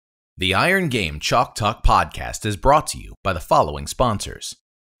The Iron Game Chalk Talk podcast is brought to you by the following sponsors: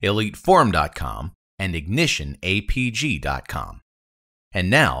 EliteForm.com and IgnitionAPG.com. And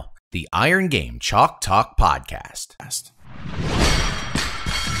now, the Iron Game Chalk Talk podcast.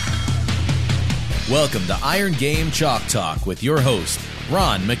 Welcome to Iron Game Chalk Talk with your host,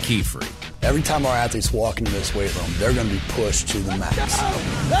 Ron McKeefery. Every time our athletes walk into this weight room, they're going to be pushed to the max.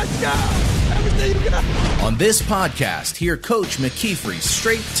 Let's go! Everything you got! On this podcast, hear Coach McKeefery's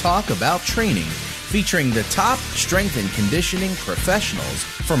straight talk about training, featuring the top strength and conditioning professionals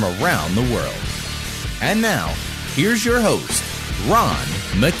from around the world. And now, here's your host, Ron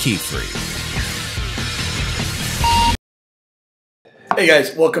McKeefery. Hey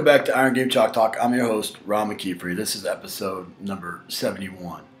guys, welcome back to Iron Game Chalk Talk. I'm your host, Ron McKeefery. This is episode number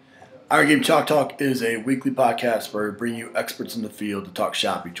 71. Iron Game Chalk Talk is a weekly podcast where we bring you experts in the field to talk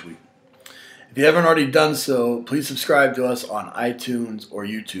shop each week. If you haven't already done so, please subscribe to us on iTunes or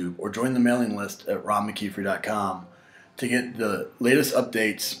YouTube, or join the mailing list at ronmckeefery.com to get the latest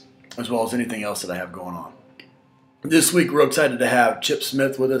updates as well as anything else that I have going on. This week we're excited to have Chip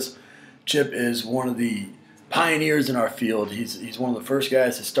Smith with us. Chip is one of the pioneers in our field. He's one of the first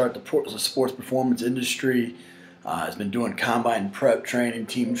guys to start the sports performance industry. Has been doing combine prep training,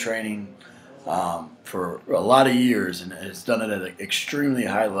 team training for a lot of years, and has done it at an extremely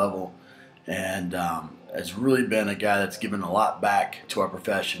high level, and has really been a guy that's given a lot back to our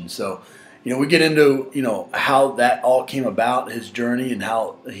profession. So, we get into, how that all came about, his journey, and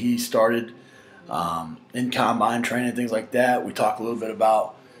how he started in combine training, things like that. We talk a little bit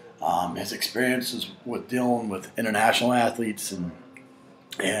about his experiences with dealing with international athletes and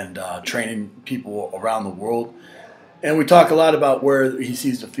training people around the world. And we talk a lot about where he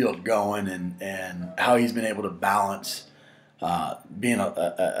sees the field going and how he's been able to balance being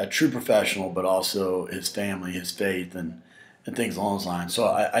a true professional, but also his family, his faith, and things along those lines. So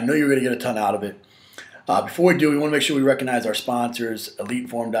I know you're going to get a ton out of it. Before we do, we want to make sure we recognize our sponsors,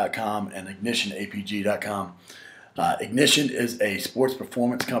 EliteForm.com and IgnitionAPG.com. Ignition is a sports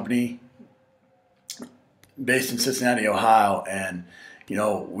performance company based in Cincinnati, Ohio, and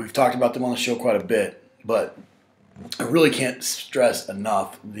we've talked about them on the show quite a bit, but I really can't stress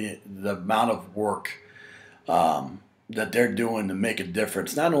enough the amount of work that they're doing to make a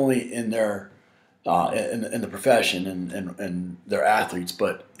difference, not only in their in the profession and their athletes,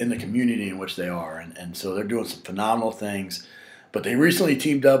 but in the community in which they are, and so they're doing some phenomenal things. But they recently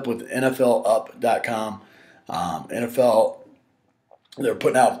teamed up with NFLup.com. NFL, they're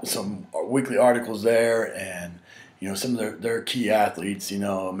putting out some weekly articles there, and some of their key athletes,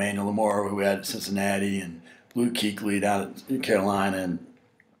 Emmanuel Lamar, who we had at Cincinnati, and Luke Kuechly down at Carolina, and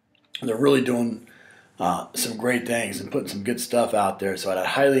they're really doing some great things and putting some good stuff out there. So I'd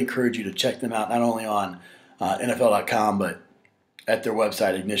highly encourage you to check them out, not only on NFL.com, but at their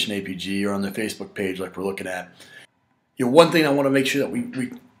website, Ignition APG, or on their Facebook page like we're looking at. One thing I want to make sure that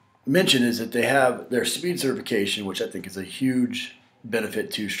we mention is that they have their speed certification, which I think is a huge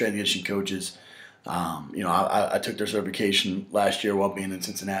benefit to strength and conditioning coaches. I took their certification last year while being in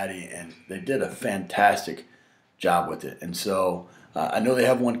Cincinnati, and they did a fantastic job with it. And so I know they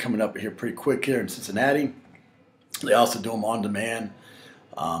have one coming up here pretty quick here in Cincinnati. They also do them on demand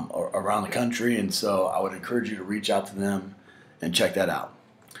around the country, and so I would encourage you to reach out to them and check that out.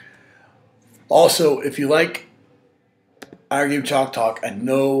 Also, if you like Iron Game Chalk Talk, I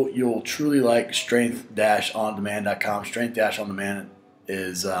know you'll truly like strength-ondemand.com. Strength-on-demand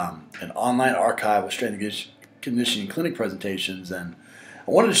is an online archive of strength and conditioning clinic presentations, and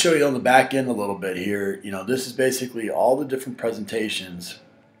I wanted to show you on the back end a little bit here. This is basically all the different presentations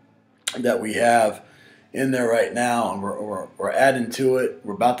that we have in there right now, and we're adding to it.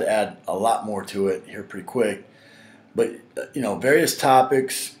 We're about to add a lot more to it here pretty quick. But various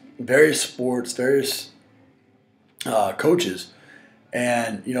topics, various sports, various coaches,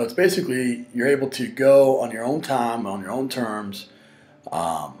 and it's basically you're able to go on your own time, on your own terms.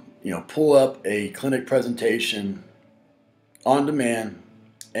 Pull up a clinic presentation on demand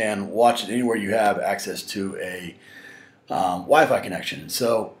and watch it anywhere you have access to a Wi-Fi connection.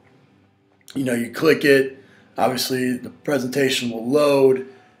 So, you click it, obviously the presentation will load,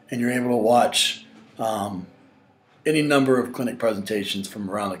 and you're able to watch any number of clinic presentations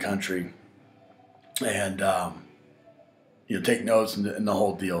from around the country, and take notes and the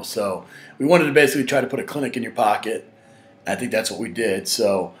whole deal. So we wanted to basically try to put a clinic in your pocket. I think that's what we did.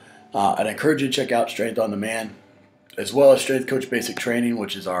 So I'd encourage you to check out Strength on Demand, as well as Strength Coach Basic Training,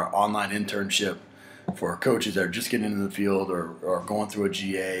 which is our online internship for coaches that are just getting into the field or going through a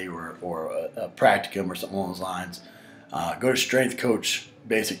GA or a practicum or something along those lines. Go to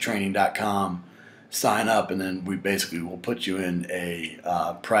strengthcoachbasictraining.com sign up, and then we basically will put you in a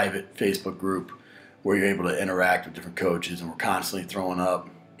private Facebook group where you're able to interact with different coaches, and we're constantly throwing up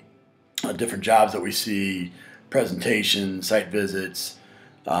different jobs that we see, presentations, site visits,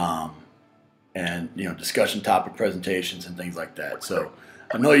 and discussion topic presentations and things like that. So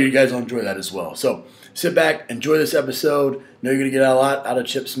I know you guys will enjoy that as well. So sit back, enjoy this episode. Know you're going to get a lot out of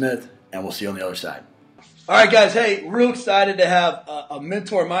Chip Smith, and we'll see you on the other side. All right, guys. Hey, real excited to have a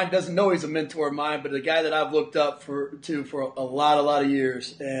mentor of mine. Doesn't know he's a mentor of mine, but a guy that I've looked up for a lot of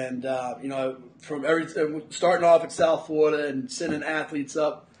years. And from everything, starting off at South Florida and sending athletes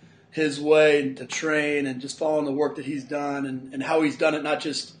up his way to train, and just following the work that he's done and how he's done it, not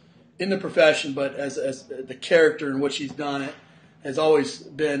just in the profession, but as the character in which he's done it, has always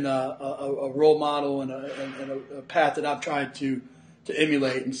been a role model and a path that I've tried to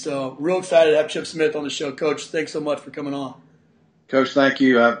emulate. And so real excited to have Chip Smith on the show. Coach, thanks so much for coming on. Coach, thank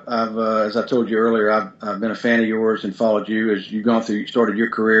you. I've as I told you earlier, I've been a fan of yours and followed you as you've gone through, you started your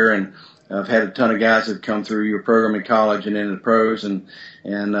career, and I've had a ton of guys that have come through your program in college and in the pros, and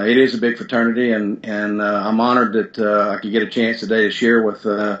it is a big fraternity, and I'm honored that I could get a chance today to share with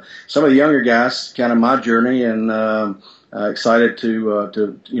some of the younger guys kind of my journey, and excited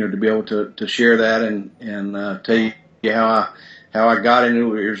to be able to share that and tell you how I got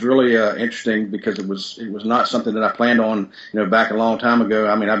into it. It was really interesting because it was not something that I planned on, back a long time ago.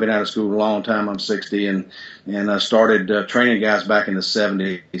 I mean, I've been out of school a long time. I'm 60, and I started training guys back in the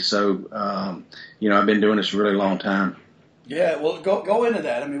 70s. So, I've been doing this a really long time. Yeah, well, go into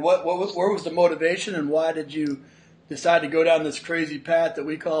that. I mean, where was the motivation, and why did you decide to go down this crazy path that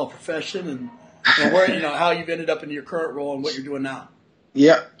we call a profession, and where, how you've ended up in your current role and what you're doing now?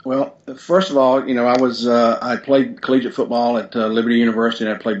 Yeah, well, first of all, I played collegiate football at Liberty University,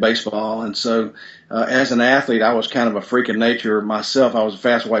 and I played baseball. And so as an athlete, I was kind of a freak of nature myself. I was a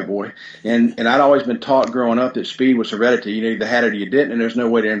fast white boy. And I'd always been taught growing up that speed was heredity. You either had it or you didn't, and there's no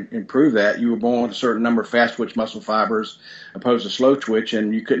way to improve that. You were born with a certain number of fast twitch muscle fibers opposed to slow twitch,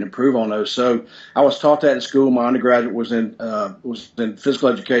 and you couldn't improve on those. So I was taught that in school. My undergraduate was in physical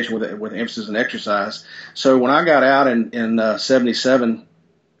education with emphasis in exercise. So when I got out in 77,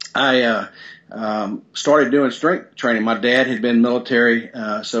 I started doing strength training. My dad had been military,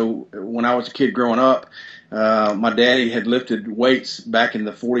 so when I was a kid growing up, my daddy had lifted weights back in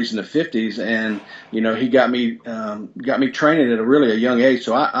the 40s and the 50s, and he got me training at a young age.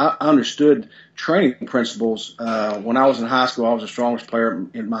 So I understood training principles. When I was in high school, I was the strongest player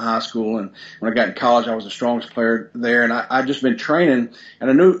in my high school, and when I got in college, I was the strongest player there. And I just been training, and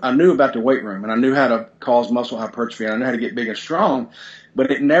I knew about the weight room, and I knew how to cause muscle hypertrophy, and I knew how to get big and strong. But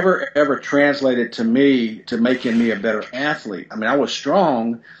it never, ever translated to making me a better athlete. I mean, I was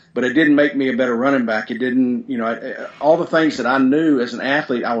strong, but it didn't make me a better running back. It didn't, all the things that I knew as an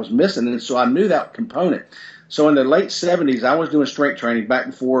athlete I was missing. And so I knew that component. So in the late 70s, I was doing strength training back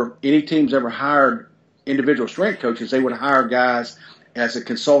before any teams ever hired individual strength coaches. They would hire guys as a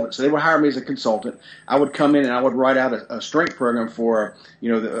consultant. So they would hire me as a consultant. I would come in and I would write out a strength program for,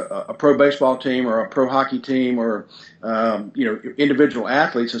 a pro baseball team or a pro hockey team or, individual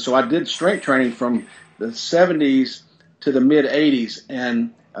athletes. And so I did strength training from the 70s to the mid 80s.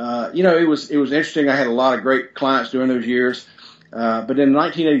 And, it was interesting. I had a lot of great clients during those years. But in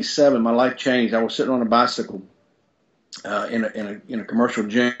 1987, my life changed. I was sitting on a bicycle in a commercial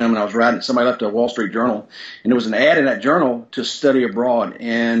gym, and I was riding. Somebody left a Wall Street Journal, and there was an ad in that journal to study abroad.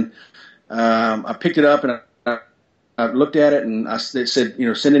 And I picked it up and I looked at it, and it said,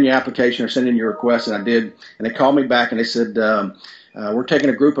 send in your application or send in your request, and I did. And they called me back and they said, we're taking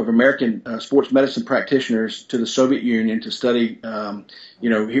a group of American sports medicine practitioners to the Soviet Union to study,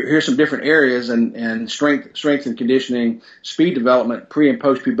 here's some different areas and strength and conditioning, speed development, pre and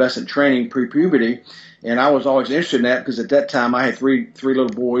post pubescent training, pre-puberty. And I was always interested in that because at that time I had three little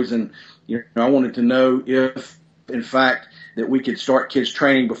boys, and I wanted to know if, in fact, that we could start kids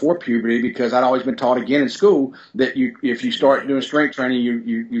training before puberty, because I'd always been taught again in school that if you start doing strength training,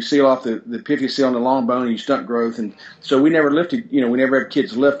 you seal off the epiphyseal seal on the long bone and you stunt growth. And so we never lifted, we never had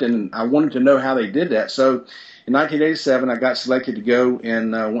kids lift, and I wanted to know how they did that. So in 1987, I got selected to go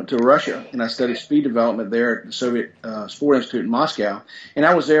and went to Russia, and I studied speed development there at the Soviet Sport Institute in Moscow. And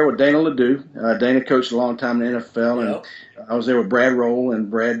I was there with Dana Ledoux. Dana coached a long time in the NFL, and I was there with Brad Roll, and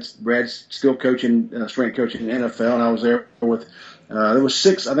Brad's still coaching, strength coaching in the NFL. And I was there with there was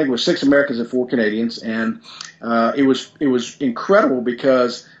six Americans and 4 Canadians, and it was incredible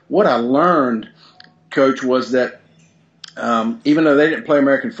because what I learned, Coach, was that even though they didn't play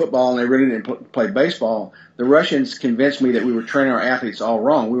American football and they really didn't play baseball, the Russians convinced me that we were training our athletes all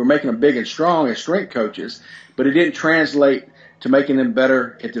wrong. We were making them big and strong as strength coaches, but it didn't translate to making them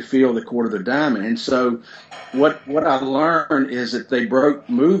better at the field, the court, of the diamond. And so what I learned is that they broke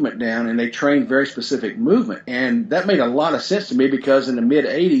movement down and they trained very specific movement. And that made a lot of sense to me because in the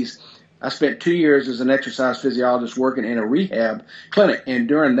mid-'80s, I spent 2 years as an exercise physiologist working in a rehab clinic. And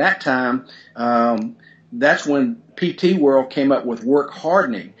during that time, that's when PT World came up with work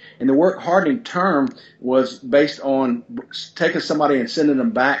hardening. And the work hardening term was based on taking somebody and sending them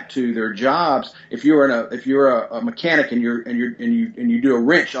back to their jobs. If you're a mechanic and you do a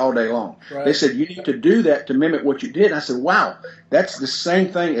wrench all day long, right. They said you need to do that to mimic what you did. And I said, wow, that's the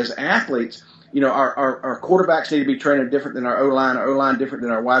same thing as athletes. Our quarterbacks need to be trained different than our O-line, our O-line different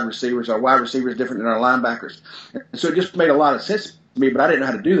than our wide receivers different than our linebackers. And so it just made a lot of sense to me, but I didn't know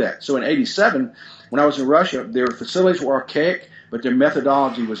how to do that. So in '87, when I was in Russia, their facilities were archaic, but their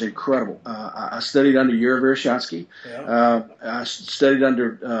methodology was incredible. I studied under Yuri Vereshchansky. Yeah. I studied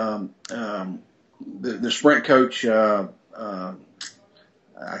under the sprint coach. I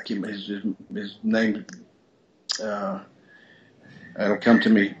can't his name. It'll come to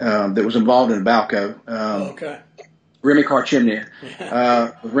me. That was involved in Balco. Okay. Remy Karchimnia.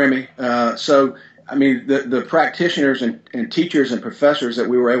 Remy. So. I mean, the practitioners and teachers and professors that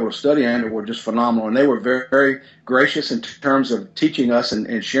we were able to study under were just phenomenal, and they were very, very gracious in terms of teaching us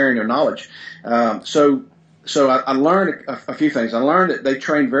and sharing their knowledge. So I learned a few things. I learned that they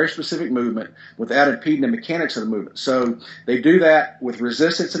train very specific movement without impeding the mechanics of the movement. So they do that with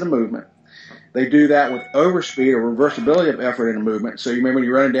resistance in the movement. They do that with overspeed or reversibility of effort in the movement. So you remember when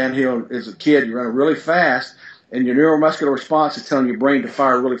you're running downhill as a kid, you're running really fast, and your neuromuscular response is telling your brain to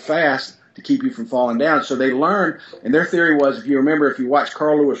fire really fast to keep you from falling down. So they learned, and their theory was, if you watch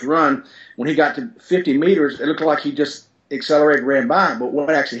Carl Lewis run, when he got to 50 meters, it looked like he just accelerated and ran by. But what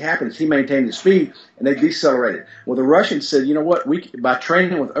actually happened is he maintained his speed, and they decelerated. Well, the Russians said, you know what, by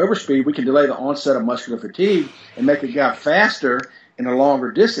training with overspeed, we can delay the onset of muscular fatigue and make a guy faster in a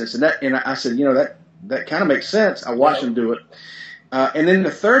longer distance. And I said, that kind of makes sense. I watched them do it. And then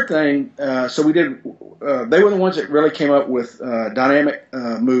the third thing, so we did, they were the ones that really came up with dynamic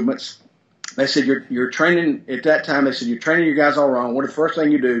movements. They said you're training at that time. They said you're training your guys all wrong. One of the first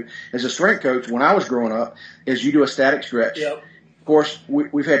thing you do as a strength coach when I was growing up is you do a static stretch. Yep. Of course,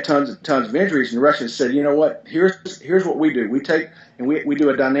 we've had tons of injuries, and the Russians said, you know what? Here's what we do. We take and we do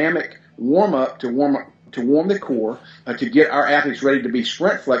a dynamic warm up to warm the core to get our athletes ready to be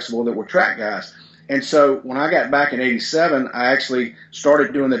sprint flexible that were track guys. And so when I got back in '87, I actually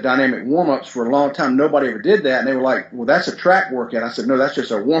started doing the dynamic warm-ups for a long time. Nobody ever did that. And they were like, well, that's a track workout. I said, no, that's just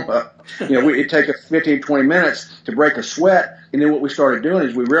a warm-up. It'd take us 15, 20 minutes to break a sweat. And then what we started doing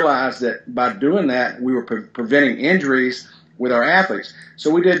is we realized that by doing that, we were preventing injuries with our athletes.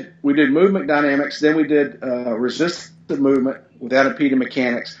 So we did movement dynamics. Then we did resistive movement without impeding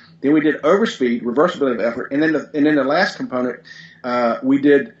mechanics. Then we did overspeed, reversibility of effort. And then the last component, we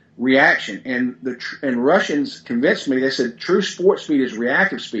did reaction. And Russians convinced me. They said true sports speed is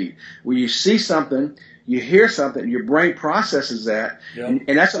reactive speed, where you see something, you hear something, your brain processes that, yep.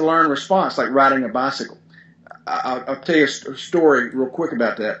 and that's a learned response, like riding a bicycle. I'll tell you a story real quick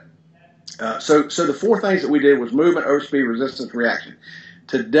about that. So the four things that we did was movement, overspeed, resistance, reaction.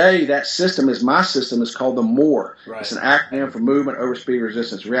 Today, that system is my system. It's called the MORE. Right. It's an acronym for movement, overspeed,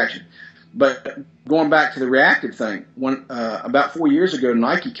 resistance, reaction. But going back to the reactive thing, about 4 years ago,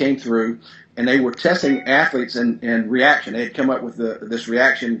 Nike came through and they were testing athletes in reaction. They had come up with this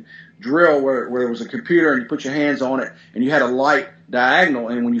reaction drill where there was a computer and you put your hands on it and you had a light diagonal,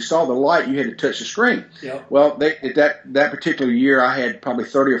 and when you saw the light, you had to touch the screen. Yep. Well, at that particular year, I had probably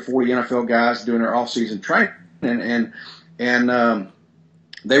 30 or 40 NFL guys doing their off-season training, and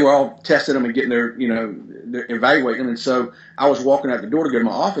they were all testing them and getting their evaluating them. And so I was walking out the door to go to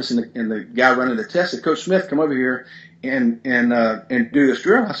my office, and the guy running the test said, "Coach Smith, come over here and do this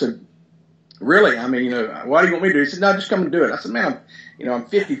drill." I said, "Really? I mean, why do you want me to do it?" He said, "No, just come and do it." I said, "Man, I'm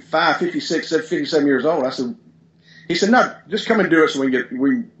 55, 56, 57 years old." He said, "No, just come and do it so we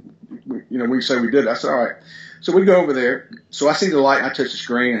can say we did it." I said, "All right." So we go over there. So I see the light and I touch the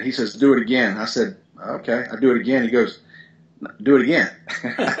screen, and he says, "Do it again." I said, "Okay." I do it again. He goes, "Do it again."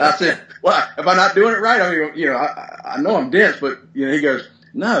 I said, "Well, am I not doing it right? I mean, I know I'm dense, but he goes,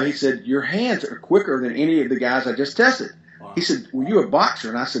 "No." He said, "Your hands are quicker than any of the guys I just tested." Wow. He said, "Were you a boxer?"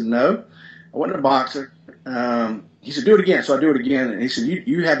 And I said, "No, I wasn't a boxer." He said, "Do it again." So I do it again, and he said,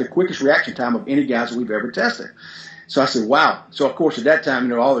 "You have the quickest reaction time of any guys that we've ever tested." So I said, "Wow." So of course at that time,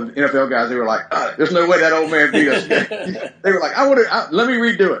 all the NFL guys, they were like, "There's no way that old man beat us." They were like, "Let me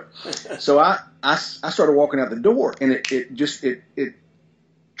redo it." So I started walking out the door, and it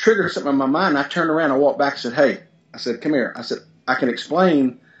triggered something in my mind. I turned around, I walked back, and said, "Hey," I said, "come here." I said, "I can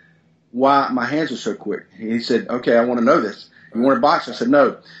explain why my hands are so quick." He said, "Okay, I want to know this." You want to box? I said,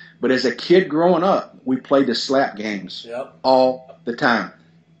 no. But as a kid growing up, we played the slap games all the time.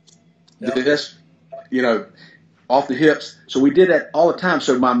 This, off the hips. So we did that all the time.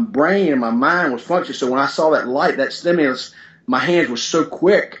 So my brain and my mind was functioning. So when I saw that light, that stimulus, my hands were so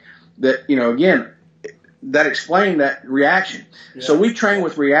quick that, again, that explained that reaction. Yeah. So we trained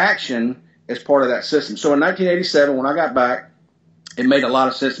with reaction as part of that system. So in 1987, when I got back, it made a lot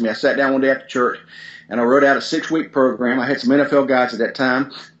of sense to me. I sat down one day after church, and I wrote out a 6-week program. I had some NFL guys at that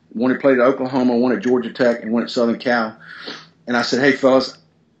time. One had played at Oklahoma, one at Georgia Tech, and one at Southern Cal. And I said, hey, fellas,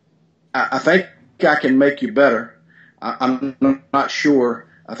 I think I can make you better. I'm not sure.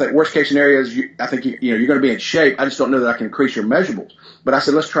 I think worst case scenario is I think you're going to be in shape. I just don't know that I can increase your measurables. But I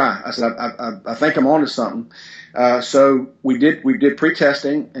said, let's try. I said, I think I'm onto something. So we did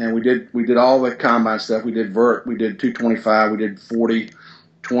pre-testing, and we did all the combine stuff. We did vert, we did 225, we did 40,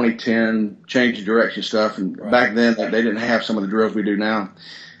 20, 10, change of direction stuff. And back then they didn't have some of the drills we do now.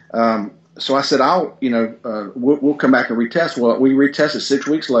 So I said, we'll come back and retest. Well, we retested 6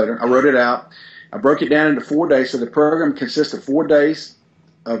 weeks later. I wrote it out. I broke it down into 4 days. So the program consists of 4 days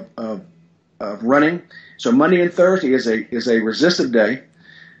of running. So Monday and Thursday is a resistive day.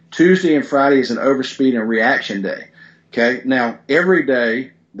 Tuesday and Friday is an overspeed and reaction day. Okay. Now every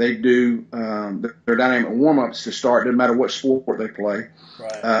day they do their dynamic warm-ups to start. Doesn't matter what sport they play.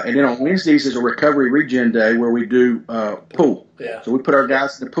 Right. And then on Wednesdays is a recovery regen day where we do pool. Yeah. So we put our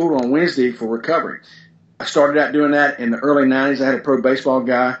guys in the pool on Wednesday for recovery. I started out doing that in the early 90s. I had a pro baseball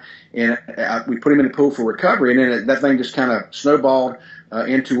guy, and we put him in the pool for recovery, and then that thing just kind of snowballed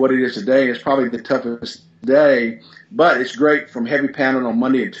into what it is today. It's probably the toughest day, but it's great from heavy pounding on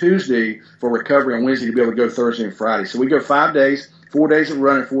Monday and Tuesday for recovery on Wednesday to be able to go Thursday and Friday. So we go 5 days, 4 days of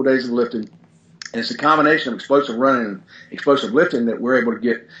running, 4 days of lifting. And it's a combination of explosive running and explosive lifting that we're able to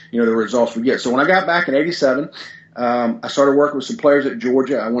get, the results we get. So when I got back in 87, I started working with some players at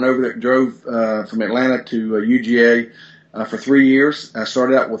Georgia. I went over there, drove from Atlanta to UGA for 3 years. I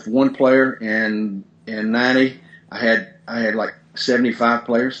started out with one player, and in 90, I had like 75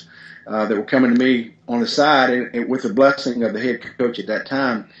 players that were coming to me on the side, and with the blessing of the head coach at that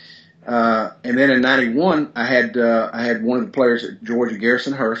time. And then in 91, I had one of the players at Georgia,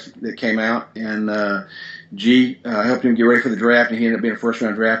 Garrison Hurst, that came out, and helped him get ready for the draft, and he ended up being a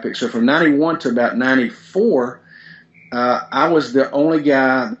first-round draft pick. So from 91 to about 94, I was the only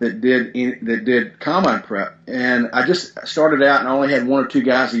guy that did combine prep, and I just started out and I only had 1 or 2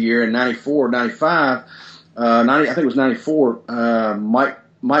 guys a year. In 94, 95, I think it was 94, Mike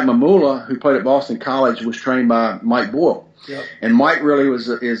Mamula, who played at Boston College, was trained by Mike Boyle. Yep. And Mike really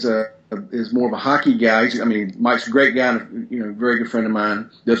is more of a hockey guy. Mike's a great guy, and very good friend of mine.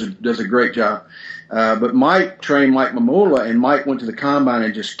 Does a great job. But Mike trained Mike Mamula, and Mike went to the combine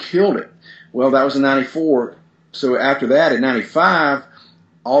and just killed it. Well, that was in 94. So after that, in 95,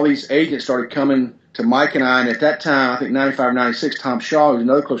 all these agents started coming to Mike and I. And at that time, I think 95, 96, Tom Shaw, who's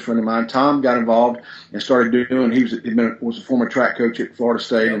another close friend of mine, Tom got involved and started doing. He was a former track coach at Florida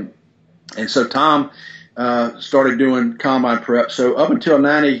State, and so Tom started doing combine prep. So up until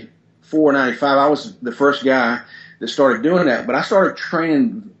 94, 95, I was the first guy that started doing that. But I started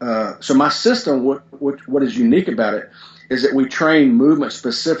training. So my system, what is unique about it, is that we train movement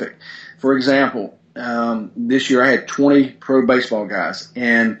specific. For example, this year I had 20 pro baseball guys,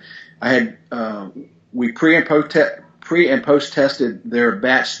 and I had we pre and post tested their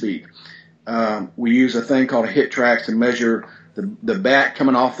bat speed. We use a thing called a hit track to measure the bat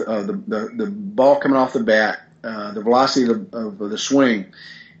coming off the ball coming off the bat, the velocity of the swing,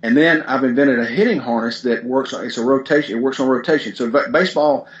 and then I've invented a hitting harness that works. It's a rotation. It works on rotation. So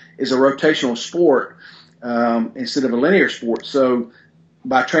baseball is a rotational sport instead of a linear sport. So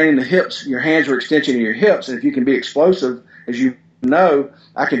by training the hips, your hands are extension of your hips, and if you can be explosive, as you know,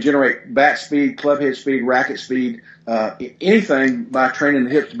 I can generate bat speed, club head speed, racket speed, anything by training the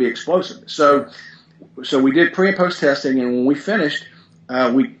hips to be explosive. So we did pre and post testing, and when we finished,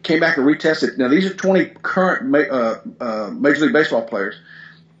 we came back and retested. Now these are 20 current Major League Baseball players.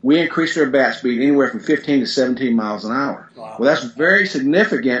 We increased their bat speed anywhere from 15 to 17 miles an hour. Wow. Well, that's very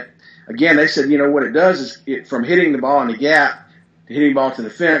significant. Again, they said, what it does is from hitting the ball in the gap, hitting the ball to the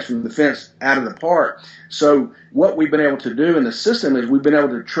fence, from the fence out of the park. So what we've been able to do in the system is we've been able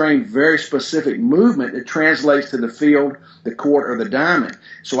to train very specific movement that translates to the field, the court, or the diamond.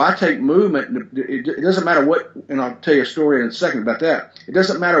 So I take movement. It doesn't matter what, and I'll tell you a story in a second about that. It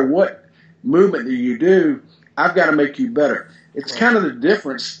doesn't matter what movement that you do. I've got to make you better. It's kind of the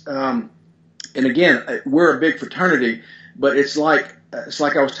difference. And again, we're a big fraternity, but it's like it's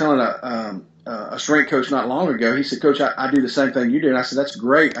like I was telling a strength coach not long ago. He said, Coach, I do the same thing you do. And I said, that's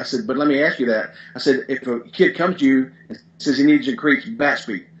great. I said, but let me ask you that. I said, if a kid comes to you and says he needs to increase bat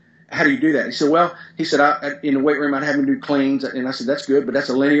speed, how do you do that? He said, well, in the weight room, I'd have him do cleans. And I said, that's good, but that's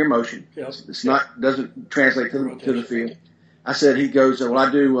a linear motion. Yep. It's not, doesn't translate to the field. I said, he goes,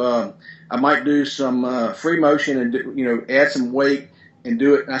 well, I might do some free motion and add some weight and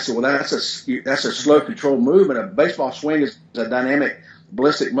do it. And I said, well, that's a slow controlled movement. A baseball swing is a dynamic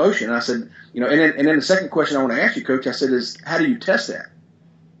ballistic motion. And I said, and then the second question I want to ask you, Coach, I said, is how do you test that?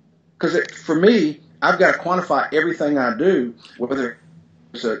 Because for me, I've got to quantify everything I do, whether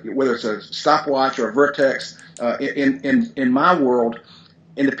it's a stopwatch or a vertex. In my world,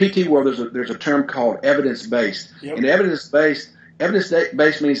 in the PT world, there's a term called evidence-based. Yep. And evidence-based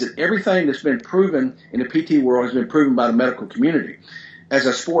means that everything that's been proven in the PT world has been proven by the medical community. As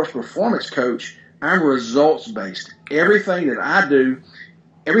a sports performance coach, I'm results-based. Everything I do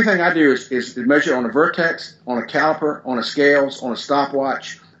is measured on a vertex, on a caliper, on a scales, on a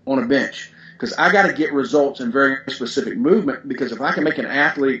stopwatch, on a bench. Because I got to get results in very specific movement. Because if I can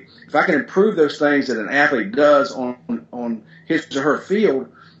improve those things that an athlete does on his or her field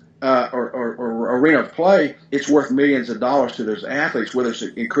or arena of play, it's worth millions of dollars to those athletes. Whether it's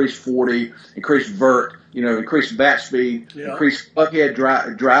increased 40, increased vert, increased bat speed, increased buckhead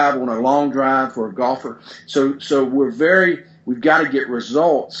drive on a long drive for a golfer. So we've got to get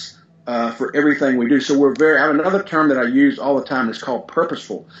results for everything we do. So I have another term that I use all the time. It's called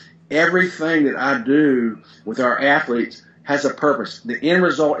purposeful. Everything that I do with our athletes has a purpose. The end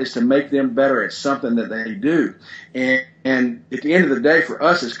result is to make them better at something that they do. And at the end of the day, for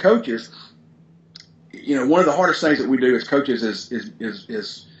us as coaches, one of the hardest things that we do as coaches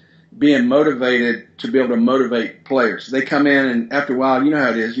is being motivated to be able to motivate players. They come in, and after a while, you know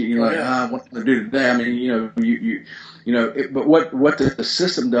how it is. What can I do today? I mean, but what the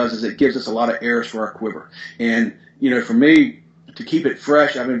system does is it gives us a lot of arrows for our quiver. And for me, to keep it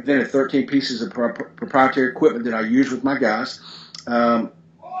fresh, I've invented 13 pieces of proprietary equipment that I use with my guys.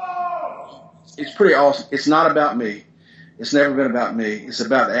 It's pretty awesome. It's not about me. It's never been about me. It's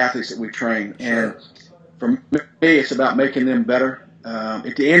about the athletes that we train. And for me, it's about making them better.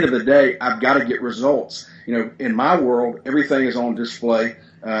 At the end of the day, I've got to get results. In my world, everything is on display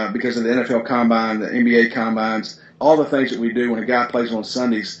because of the NFL Combine, the NBA Combines, all the things that we do when a guy plays on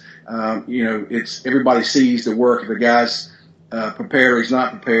Sundays. It's everybody sees the work. If a guy's prepared or he's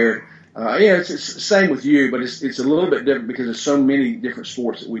not prepared. It's the same with you, but it's a little bit different because there's so many different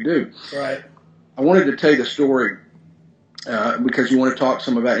sports that we do. Right. I wanted to tell you the story because you want to talk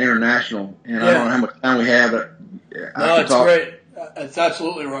some about international, and I don't know how much time we have. But no, it's great. It's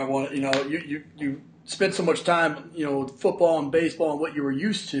absolutely where I want it. You spent so much time, with football and baseball and what you were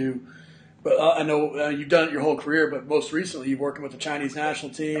used to. But I know you've done it your whole career, but most recently you're working with the Chinese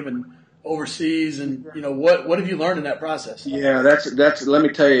national team and overseas, and what have you learned in that process? Yeah, that's let me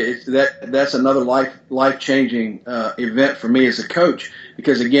tell you, that's another life changing event for me as a coach,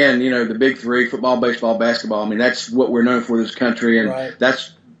 because again, the big three, football, baseball, basketball, I mean, that's what we're known for in this country, and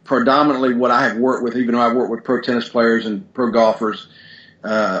that's predominantly what I have worked with, even though I've worked with pro tennis players and pro golfers,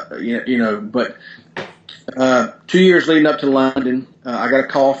 but 2 years leading up to London, I got a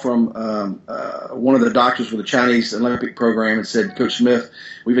call from one of the doctors with the Chinese Olympic program and said, Coach Smith,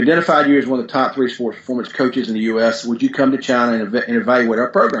 we've identified you as one of the top 3 sports performance coaches in the U.S. Would you come to China and evaluate our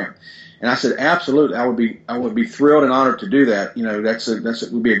program? And I said, absolutely. I would be thrilled and honored to do that. That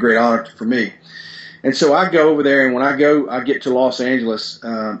would be a great honor for me. And so I go over there, and when I get to Los Angeles,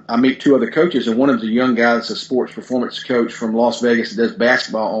 I meet 2 other coaches, and one of them's a young guy that's a sports performance coach from Las Vegas that does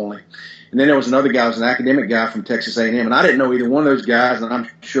basketball only. And then there was another guy who was an academic guy from Texas A&M, and I didn't know either one of those guys, and I'm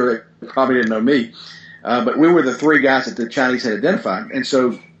sure they probably didn't know me. But we were the 3 guys that the Chinese had identified. And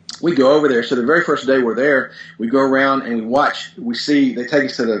so we go over there. So the very first day we're there, we go around and we see, they take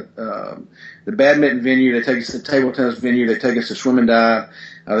us to the badminton venue, they take us to the table tennis venue, they take us to swim and dive,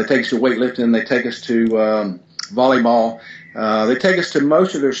 they take us to weightlifting, they take us to volleyball. They take us to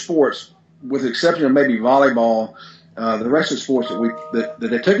most of their sports, with the exception of maybe volleyball. The rest of the sports that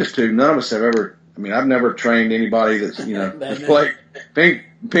they took us to, none of us have ever. I mean, I've never trained anybody that's that's played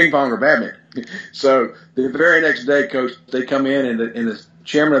ping pong or badminton. So the very next day, Coach, they come in, and the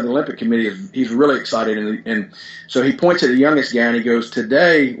chairman of the Olympic Committee he's really excited, and so he points at the youngest guy and he goes,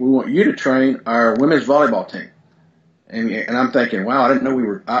 "Today we want you to train our women's volleyball team." And I'm thinking, wow, I didn't know we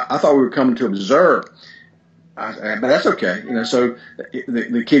were. I thought we were coming to observe. But that's okay, So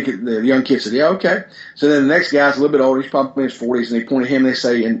the young kid said, "Yeah, okay." So then the next guy's a little bit older; he's probably in his 40s, and they point at him and they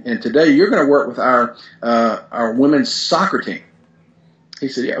say, "And today you're going to work with our women's soccer team." He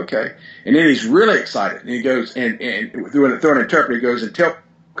said, yeah, okay. And then he's really excited. And he goes, and through an interpreter, he goes, and tell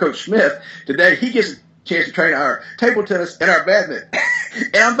Coach Smith today he gets a chance to train our table tennis and our badminton.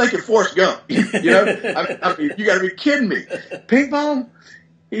 And I'm thinking Forrest Gump. You know, I mean, you got to be kidding me. Ping pong?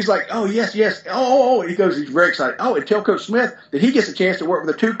 He's like, oh, yes. Oh. He goes, he's very excited. Oh, and tell Coach Smith that he gets a chance to work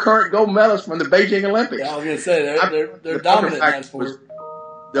with the 2 current gold medalists from the Beijing Olympics. Yeah, I was going to say, they're dominant in that sport.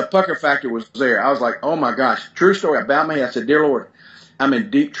 The pucker factor was there. I was like, oh, my gosh. True story. I bowed my head. I said, dear Lord, I'm in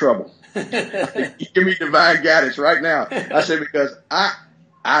deep trouble. You give me divine guidance right now. I said, because I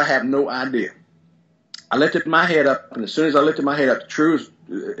have no idea. I lifted my head up, and as soon as I lifted my head up, the truth,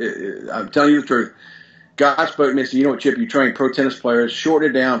 I'm telling you the truth, God spoke to me and said, you know what, Chip, you train pro tennis players,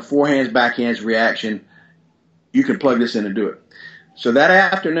 shorten it down, forehands, backhands, reaction. You can plug this in and do it. So that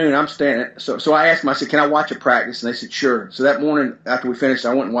afternoon, I'm standing. So I asked them, I said, can I watch a practice? And they said, sure. So that morning, after we finished,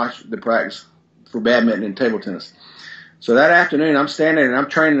 I went and watched the practice for badminton and table tennis. So that afternoon, I'm standing and I'm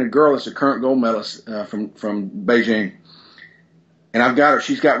training a girl that's a current gold medalist from Beijing. And I've got her.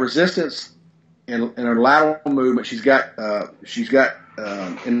 She's got resistance in her lateral movement. She's got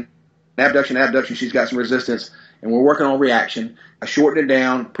in abduction. She's got some resistance, and we're working on reaction. I shortened it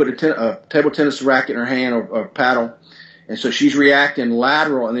down, put a table tennis racket in her hand or paddle, and so she's reacting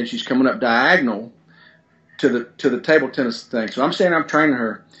lateral, and then she's coming up diagonal to the table tennis thing. So I'm standing, I'm training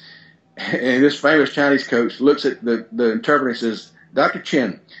her, and this famous Chinese coach looks at the interpreter and says, Dr.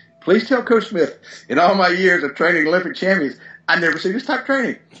 Chen, please tell Coach Smith, in all my years of training Olympic champions, I never see this type of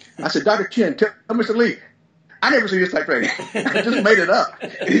training. I said, Dr. Chen, tell Mr. Lee, I never see this type of training. I just made it up.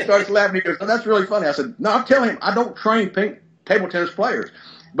 And he starts laughing. He goes, oh, that's really funny. I said, no, I'm telling him I don't train table tennis players.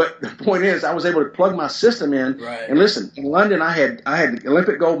 But the point is, I was able to plug my system in. Right. And listen, in London, I had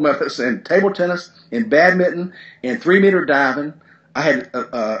Olympic gold medalists in table tennis, in badminton, in 3-meter diving. I had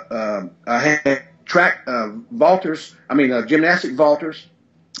track vaulters. Gymnastic vaulters.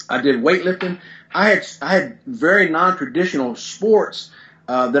 I did weightlifting. I had very non-traditional sports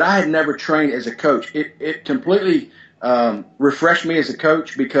that I had never trained as a coach. It completely refreshed me as a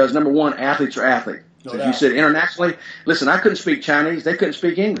coach because, number one, athletes are athletes. No doubt. You said internationally, listen, I couldn't speak Chinese. They couldn't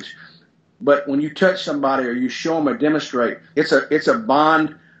speak English. But when you touch somebody or you show them or demonstrate, it's a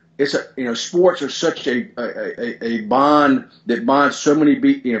bond. Sports are such a bond that bonds so many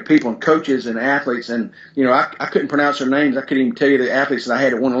people and coaches and athletes. And, I couldn't pronounce their names. I couldn't even tell you the athletes that I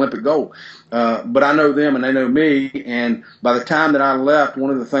had that won Olympic gold. But I know them and they know me. And by the time that I left,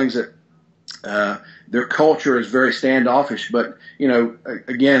 one of the things that their culture is very standoffish. But,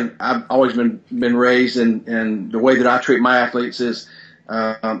 again, I've always been raised and the way that I treat my athletes is,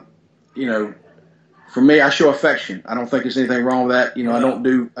 for me, I show affection. I don't think there's anything wrong with that. I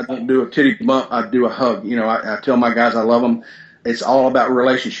don't do a titty bump. I do a hug. I tell my guys I love them. It's all about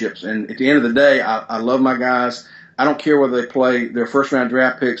relationships. And at the end of the day, I love my guys. I don't care whether they play their first-round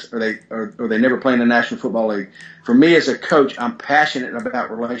draft picks or they never play in the National Football League. For me as a coach, I'm passionate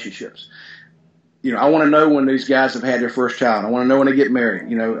about relationships. I want to know when these guys have had their first child. I want to know when they get married.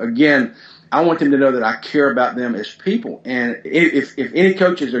 Again, I want them to know that I care about them as people. And if any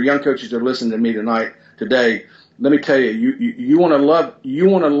coaches or young coaches are listening to me today, let me tell you, you want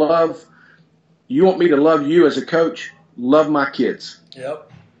me to love you as a coach, love my kids.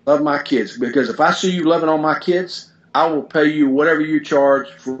 Yep. Love my kids. Because if I see you loving on my kids, I will pay you whatever you charge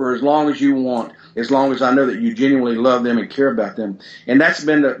for as long as you want, as long as I know that you genuinely love them and care about them. And that's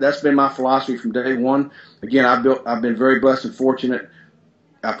been my philosophy from day one. Again, I've been very blessed and fortunate.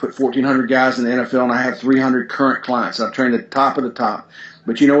 I put 1,400 guys in the NFL, and I have 300 current clients. I've trained the top of the top.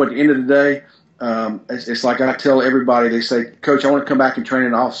 But at the end of the day, it's like I tell everybody. They say, Coach, I want to come back and train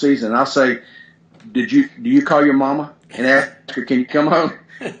in the off season. And I'll say, do you call your mama and ask her, can you come home?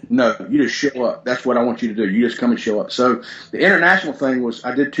 No, you just show up. That's what I want you to do. You just come and show up. So the international thing was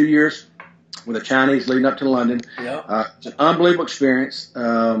I did 2 years with the Chinese leading up to London. Yep. It's an unbelievable experience.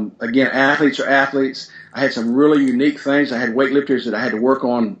 Again, athletes are athletes. I had some really unique things. I had weightlifters that I had to work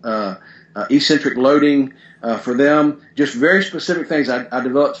on eccentric loading for them. Just very specific things. I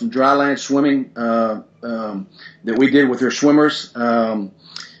developed some dry land swimming that we did with their swimmers.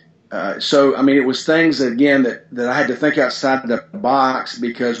 It was things that, again, that I had to think outside the box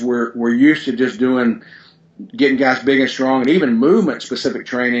because we're used to just getting guys big and strong, and even movement-specific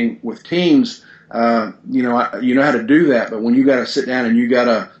training with teams. You know how to do that, but when you got to sit down and you got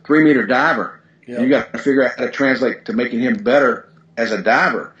a 3-meter diver, yep, you got to figure out how to translate to making him better as a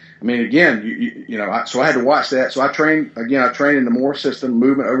diver. So I had to watch that. So I trained in the Moore system,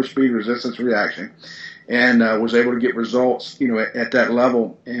 movement, overspeed, resistance, reaction, and was able to get results, at that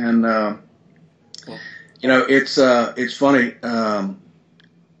level. And it's funny.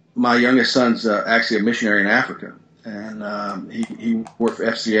 My youngest son's actually a missionary in Africa, and he worked for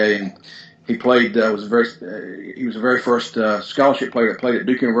FCA, and he played. He was the very first scholarship player that played at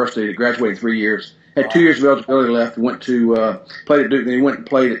Duke University. He graduated in 3 years. Had 2 years of eligibility left. Went to played at Duke. Then he went and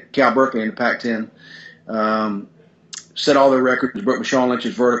played at Cal Berkeley in the Pac-10. Set all their records. Broke Marshawn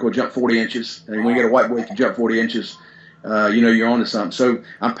Lynch's vertical, jumped 40 inches. And when you get a white boy to jump 40 inches, you're on to something. So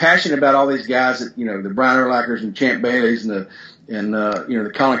I'm passionate about all these guys that, the Brian Urlachers and Champ Baileys and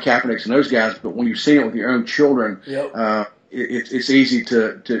the Colin Kaepernicks and those guys. But when you've seen it with your own children, Yep. It's easy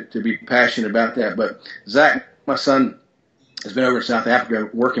to be passionate about that. But Zach, my son, has been over in South Africa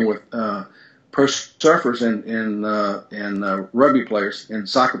working with pro surfers and rugby players and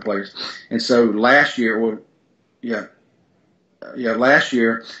soccer players. And so last year, last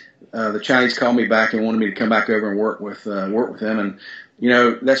year, the Chinese called me back and wanted me to come back over and work with them. And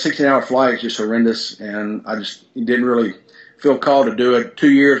that 16-hour flight is just horrendous, and I just didn't really feel called to do it.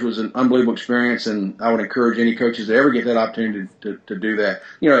 2 years was an unbelievable experience, and I would encourage any coaches to ever get that opportunity to do that.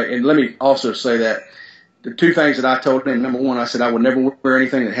 And let me also say that the two things that I told him: number one, I said I would never wear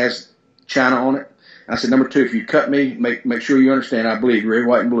anything that has China on it. I said, number two, if you cut me, make sure you understand I bleed red,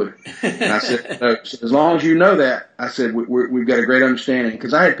 white, and blue. And I said, no, as long as you know that, I said, we've got a great understanding.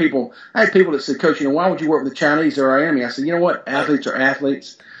 Because I had people that said, Coach, why would you work with the Chinese or I said, you know what? Athletes are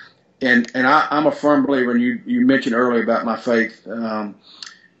athletes. And I'm a firm believer, and you mentioned earlier about my faith.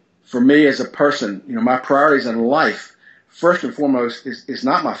 For me as a person, my priorities in life, first and foremost, is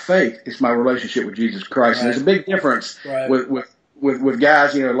not my faith, it's my relationship with Jesus Christ. Right. And there's a big difference with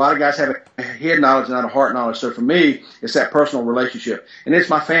guys. A lot of guys have a head knowledge, not a heart knowledge. So for me, it's that personal relationship. And it's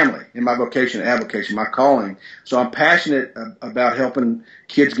my family and my vocation and avocation, my calling. So I'm passionate about helping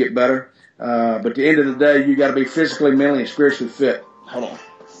kids get better. But at the end of the day, you got to be physically, mentally, and spiritually fit. Hold on.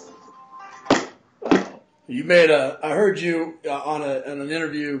 You made I heard you on an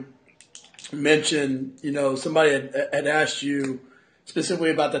interview mention, somebody had asked you specifically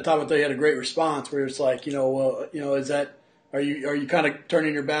about that time. I thought you had a great response where it's like, is that, are you kind of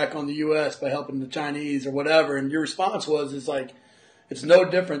turning your back on the U.S. by helping the Chinese or whatever? And your response was, it's no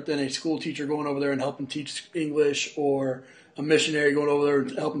different than a school teacher going over there and helping teach English, or a missionary going over there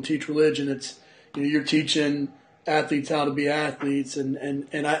and helping teach religion. It's, you're teaching athletes how to be athletes.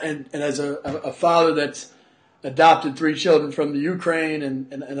 And as a father that's adopted 3 children from the Ukraine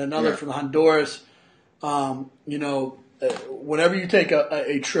and another from Honduras, whenever you take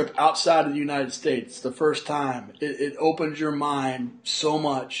a trip outside of the United States the first time, it opens your mind so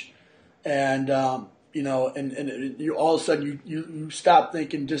much, and you all of a sudden you stop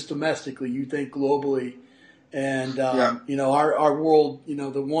thinking just domestically, you think globally, and our world,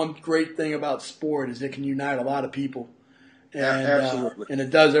 the one great thing about sport is it can unite a lot of people. And, absolutely. And it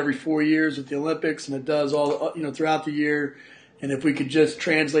does every 4 years with the Olympics, and it does all throughout the year. And if we could just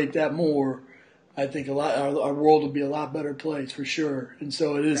translate that more, I think our world would be a lot better place for sure. And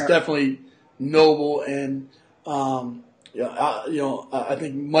so it is definitely noble, and I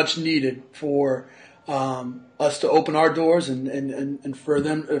think much needed for us to open our doors, and for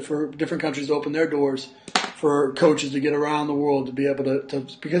different countries to open their doors, for coaches to get around the world to be able to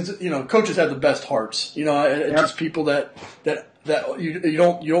because coaches have the best hearts. It's just people that you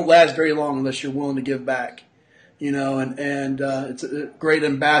don't last very long unless you're willing to give back. And it's great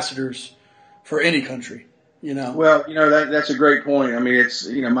ambassadors for any country. Well, that's a great point. I mean, it's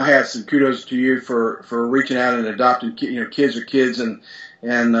my hats and kudos to you for reaching out and adopting. Kids are kids, and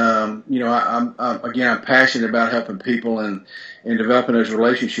I'm passionate about helping people and developing those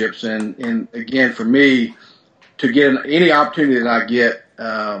relationships. And again, for me, to get any opportunity that I get,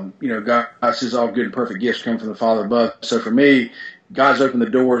 God says all good and perfect gifts come from the Father above. So for me, God's opened the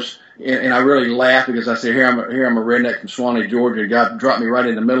doors, and I really laugh because I say, here I'm a redneck from Swanee, Georgia. God dropped me right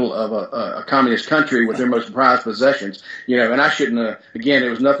in the middle of a communist country with their most prized possessions. And I shouldn't have. Again, it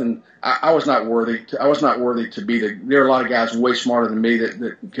was nothing. I was not worthy. I was not worthy to be there are a lot of guys way smarter than me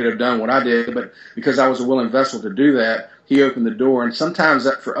that could have done what I did, but because I was a willing vessel to do that, He opened the door. And sometimes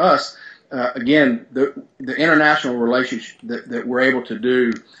that for us, again, the international relationship that we're able to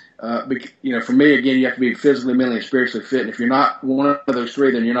do. For me, again, you have to be physically, mentally, and spiritually fit. And if you're not one of those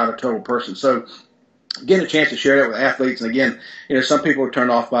three, then you're not a total person. So getting a chance to share that with athletes, and again, some people are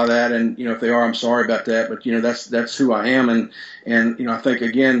turned off by that, and if they are, I'm sorry about that. But that's who I am, and I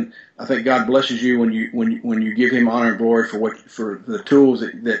think God blesses you when you give Him honor and glory for the tools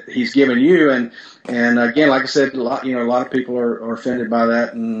that He's given you. And again, like I said, a lot of people are offended by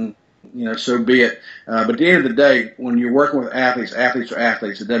that, and so be it. But at the end of the day, when you're working with athletes, athletes are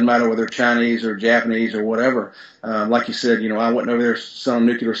athletes. It doesn't matter whether they're Chinese or Japanese or whatever. Like you said, I went over there selling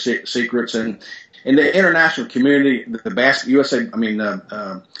nuclear secrets, and in the international community, the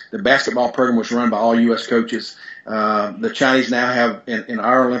basketball program was run by all U.S. coaches. The Chinese now have in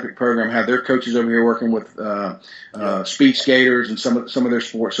our Olympic program have their coaches over here working with speed skaters and some of their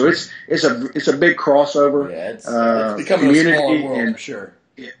sports. So it's a big crossover. Yeah, it's becoming a smaller world for sure.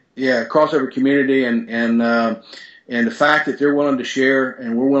 Yeah, crossover community, and the fact that they're willing to share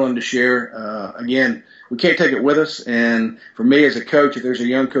and we're willing to share. Again, we can't take it with us. And for me as a coach, if there's a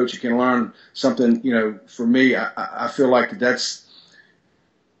young coach that can learn something, for me, I feel like that's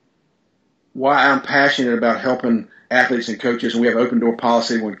why I'm passionate about helping athletes and coaches. And we have open door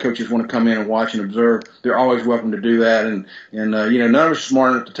policy when coaches want to come in and watch and observe. They're always welcome to do that. And none of us are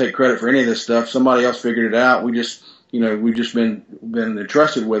smart enough to take credit for any of this stuff. Somebody else figured it out. We've just been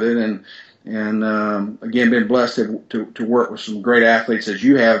entrusted with it, and again, been blessed to work with some great athletes as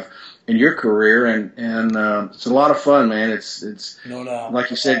you have in your career, and it's a lot of fun, man. It's no doubt.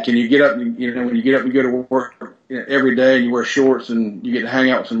 Like you said, can you get up? When you get up and go to work every day, and you wear shorts, and you get to hang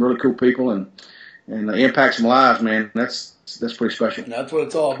out with some really cool people, and impact some lives, man. That's pretty special. And that's what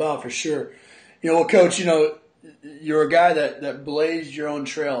it's all about, for sure. Well, Coach, you're a guy that blazed your own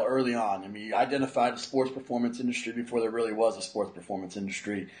trail early on. I mean, you identified the sports performance industry before there really was a sports performance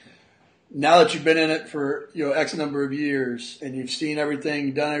industry. Now that you've been in it for X number of years and you've seen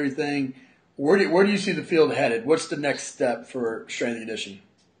everything, done everything, where do you see the field headed? What's the next step for strength and conditioning?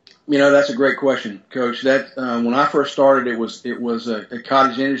 That's a great question, Coach. That when I first started, it was a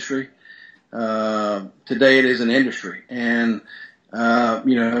cottage industry. Today, it is an industry, and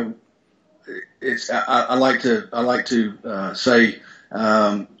it's I like to say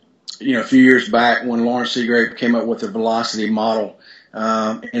a few years back when Lawrence Seagrave came up with the velocity model.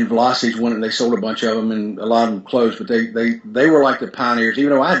 And Velocities went and they sold a bunch of them, and a lot of them closed. But they were like the pioneers.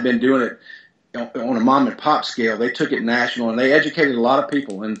 Even though I had been doing it on a mom and pop scale, they took it national, and they educated a lot of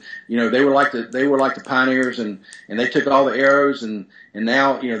people. And they were like the pioneers, and they took all the arrows, and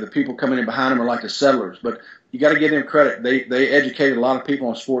now the people coming in behind them are like the settlers. But you got to give them credit. They educated a lot of people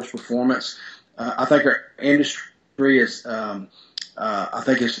on sports performance. I think our industry is. I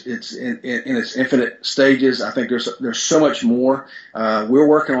think it's in its infinite stages. I think there's so much more. We're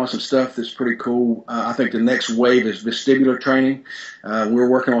working on some stuff that's pretty cool. I think the next wave is vestibular training. We're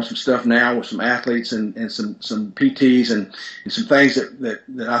working on some stuff now with some athletes and some PTs and some things that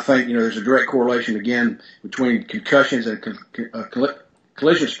I think there's a direct correlation again between concussions and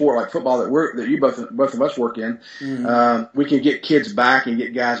collision sport like football that you both of us work in. Mm-hmm. We can get kids back and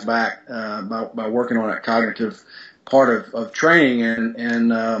get guys back by working on that cognitive part of training,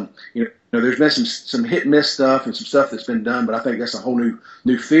 and there's been some hit and miss stuff and some stuff that's been done, but I think that's a whole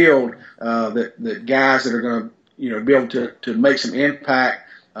new field that guys that are going to be able to make some impact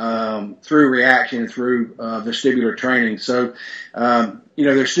through reaction, through vestibular training. So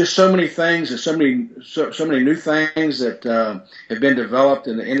there's just so many things and so many new things that have been developed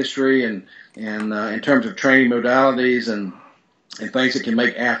in the industry and in terms of training modalities and things that can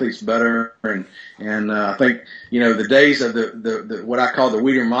make athletes better, and I think the days of the what I call the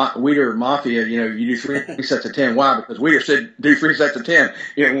Weeder Mafia. You do 3 sets of 10. Why? Because Weeder said do 3 sets of 10.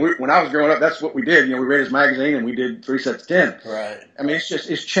 When I was growing up, that's what we did. We read his magazine and we did 3 sets of 10. Right. I mean,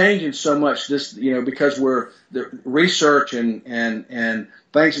 it's changing so much. This because the research and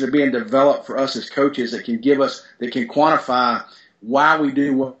things that are being developed for us as coaches that can quantify why we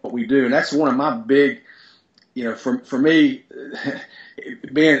do what we do, and that's one of my big. For me,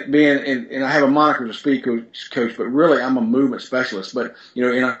 being and I have a moniker as a speed coach, but really I'm a movement specialist. But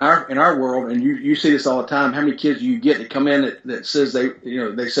in our world, and you see this all the time. How many kids do you get that come in that says they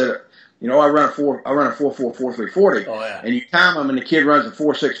said I run a 4.4 40, oh, yeah. And you time them, and the kid runs a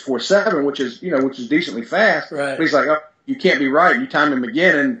 4.6 4.7, which is decently fast. Right. But he's like, oh, you can't be right. You time him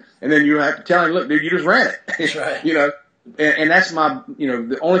again, and then you have to tell him, look, dude, you just ran it. That's right. And that's my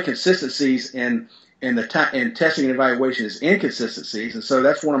the only consistencies in testing and evaluation is inconsistencies, and so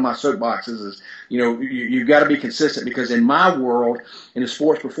that's one of my soapboxes is you've got to be consistent, because in my world, in the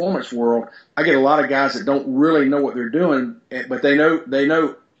sports performance world, I get a lot of guys that don't really know what they're doing, but they know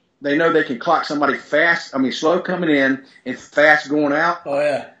they can clock somebody fast. I mean, slow coming in and fast going out. Oh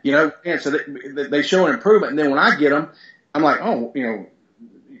yeah. And so they show an improvement, and then when I get them, I'm like, oh,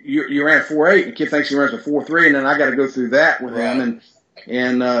 you ran a 4.8, the kid thinks he runs a 4.3, and then I got to go through that with him,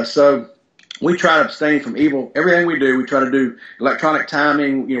 and so. We try to abstain from evil. Everything we do, we try to do electronic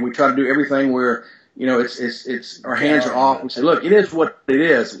timing. We try to do everything where, it's our hands are off. We say, look, it is what it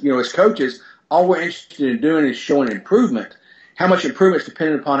is. As coaches, all we're interested in doing is showing improvement. how much improvement is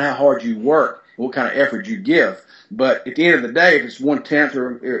dependent upon how hard you work, what kind of effort you give. But at the end of the day, if it's 1/10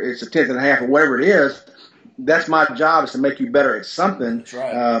 or it's a 10th and a half or whatever it is, that's my job, is to make you better at something. That's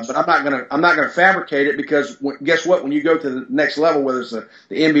right. But I'm not gonna fabricate it, because guess what? When you go to the next level, whether it's the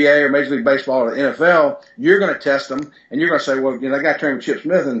NBA or Major League Baseball or the NFL, you're gonna test them, and you're gonna say, well, you know, that guy trained with Chip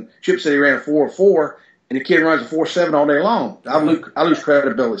Smith, and Chip said he ran a 4.4, and the kid runs a 4.7 all day long. I lose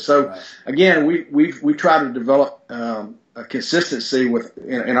credibility. So again, we try to develop a consistency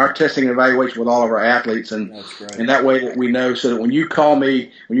in our testing and evaluation with all of our athletes, and that way that we know, so that when you call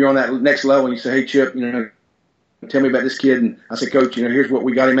me, when you're on that next level, and you say, hey Chip, you know, tell me about this kid, and I say, Coach, you know, here's what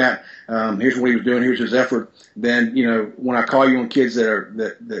we got him at, here's what he was doing, here's his effort. Then, you know, when I call you on kids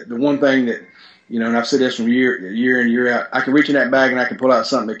that the one thing that, you know, and I've said this from year in, year out, I can reach in that bag and I can pull out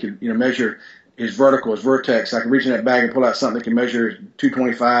something that can, you know, measure his vertical, his vertex. I can reach in that bag and pull out something that can measure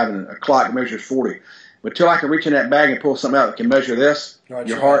 225 and a clock that measures 40. But till I can reach in that bag and pull something out that can measure this,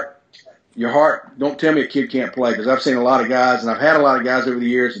 your heart, don't tell me a kid can't play, because I've seen a lot of guys, and I've had a lot of guys over the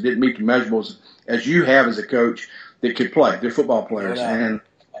years that didn't meet the measurables as you have as a coach, that could play. They're football players. And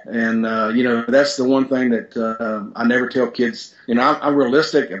you know, that's the one thing that I never tell kids. You know, I'm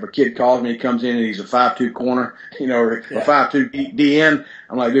realistic. If a kid calls me, he comes in and he's a 5'2" corner, you know, or a 5'2" DN,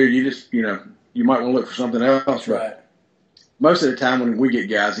 I'm like, dude, you just, you know, you might want to look for something else. Right. Most of the time when we get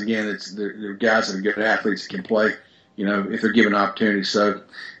guys, again, they're guys that are good athletes that can play, you know, if they're given opportunity. So,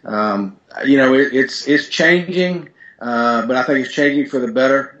 you know, it's changing, but I think it's changing for the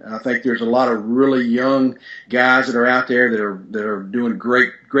better. I think there's a lot of really young guys that are out there that are doing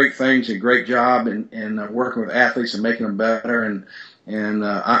great things and great job and working with athletes and making them better. And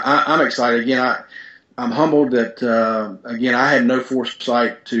I'm excited. Again, I'm humbled that, again, I had no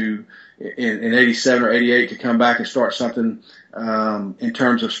foresight in 87 or 88 to come back and start something in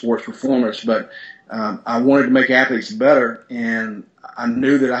terms of sports performance, but I wanted to make athletes better, and I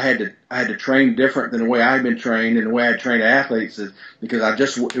knew that I had to train different than the way I had been trained and the way I trained athletes, because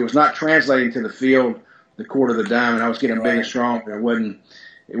it was not translating to the field, the court of the diamond. I was getting big and strong, but it wasn't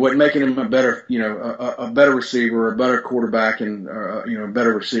making him a better, you know, a better receiver, or a better quarterback, and you know, a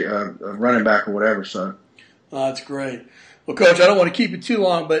better running back or whatever. So that's great. Well, Coach, I don't want to keep it too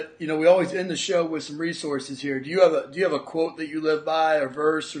long, but you know, we always end the show with some resources here. Do you have a quote that you live by, or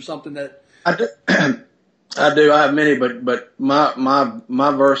verse, or something that? I do. I do. I have many, but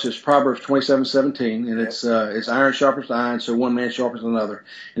my verse is Proverbs 27:17, and it's iron sharpens iron, so one man sharpens another.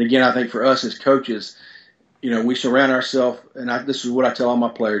 And again, I think for us as coaches, you know, we surround ourselves, and this is what I tell all my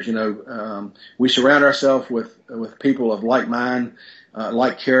players. You know, we surround ourselves with people of like mind,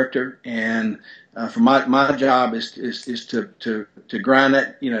 like character, and for my job is to grind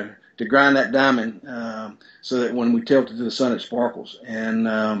that, you know, to grind that diamond, so that when we tilt it to the sun, it sparkles.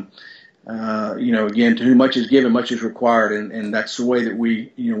 And you know, again, to whom much is given, much is required, and that's the way that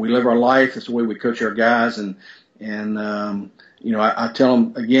we live our life. That's the way we coach our guys, and you know, I tell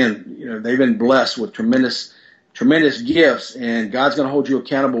them again, you know, they've been blessed with tremendous gifts, and God's going to hold you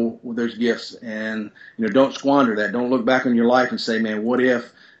accountable with those gifts. And you know, don't squander that. Don't look back on your life and say, man, what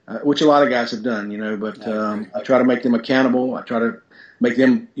if? Which a lot of guys have done, you know. But I try to make them accountable. I try to make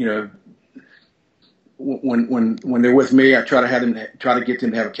them, you know, when they're with me, I try to get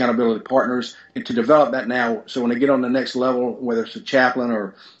them to have accountability partners, and to develop that now. So when they get on the next level, whether it's a chaplain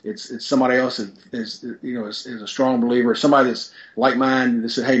or it's somebody else is a strong believer, somebody that's like minded, that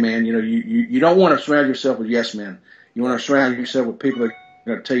said, hey man, you know, you don't want to surround yourself with yes men. You want to surround yourself with people that are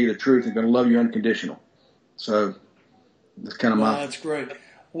going to tell you the truth and going to love you unconditional. So that's kind of That's great.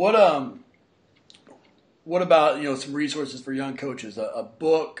 What about, you know, some resources for young coaches? A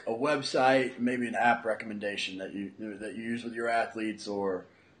book, a website, maybe an app recommendation that you use with your athletes, or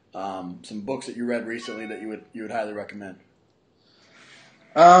some books that you read recently that you would highly recommend?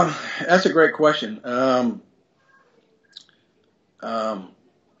 That's a great question. My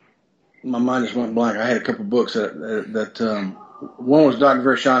mind just went blank. I had a couple books that one was Dr.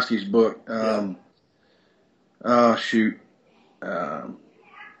 Vershonsky's book.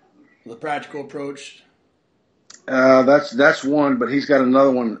 The Practical Approach. That's one, but he's got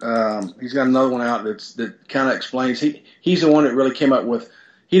another one. He's got another one out that kind of explains. He's the one that really came up with.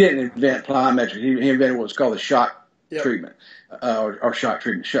 He didn't invent plyometrics. He invented what's called the shock treatment, or shock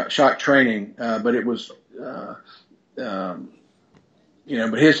treatment, shock training. But it was, you know,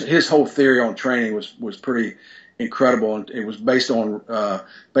 but his whole theory on training was pretty incredible, and it was based on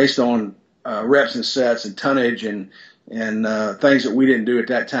reps and sets and tonnage and things that we didn't do at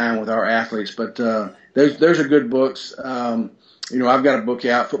that time with our athletes. But those are good books. You know, I've got a book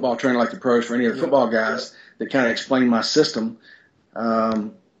out, Football Training Like the Pros, for any of the football guys that kind of explain my system.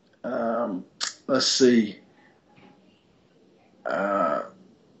 Let's see. I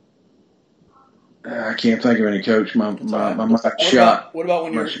can't think of any, Coach. My mind's shot. What about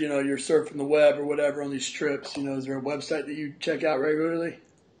when you're surfing the web or whatever on these trips? Is there a website that you check out regularly?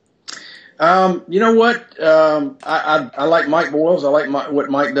 You know what? I like Mike Boyles. I like what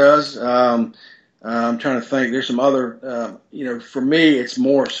Mike does. I'm trying to think. There's some other. For me, it's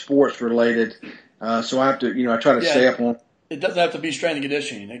more sports related. So I have to. I try to stay up on. It doesn't have to be strength and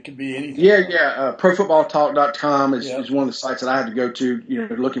conditioning. It could be anything. Yeah. ProFootballTalk.com is one of the sites that I have to go to.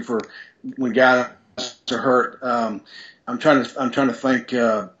 Looking for when guys are hurt. I'm trying to think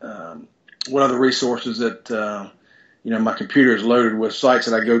what other resources that my computer is loaded with sites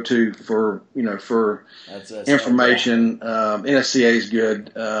that I go to for that's information. NSCA is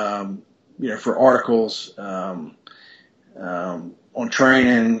good. For articles on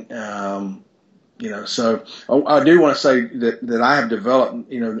training. So I do want to say that I have developed.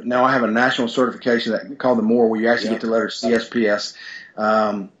 Now I have a national certification called the MORE, where you actually get the letter CSPS.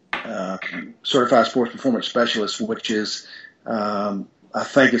 Certified Sports Performance Specialist, which is, I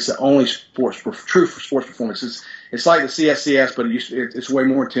think it's the only true sports performance. It's like the CSCS, but it's way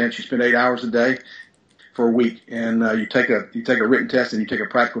more intense. You spend 8 hours a day for a week, and you take a written test and you take a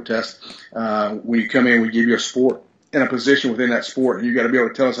practical test. When you come in, we give you a sport and a position within that sport, and you got to be able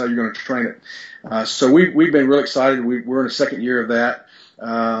to tell us how you're going to train it. So we've been really excited. We're in the second year of that.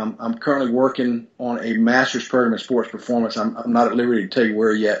 I'm currently working on a master's program in sports performance. I'm not at liberty to tell you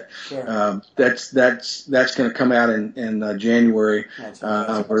where yet. Sure. That's going to come out in January,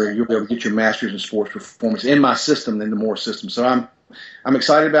 where you'll be able to get your master's in sports performance in my system, in the MORE system. So I'm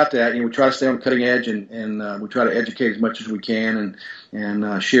excited about that. We try to stay on the cutting edge, and we try to educate as much as we can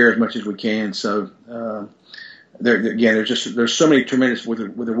and share as much as we can. So there's so many tremendous with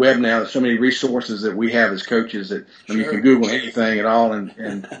the web now. There's so many resources that we have as coaches that you can Google anything at all and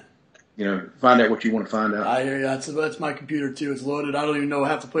find out what you want to find out. I hear you. That's my computer too. It's loaded. I don't even know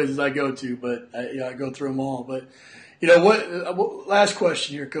half the places I go to, but I go through them all. But what? Last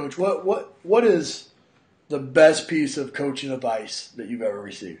question here, Coach. What is the best piece of coaching advice that you've ever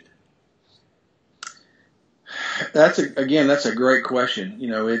received? That's a great question.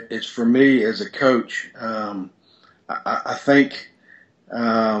 It's for me as a coach. I think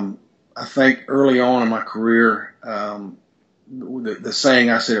early on in my career, the saying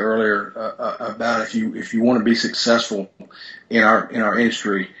I said earlier about if you want to be successful in our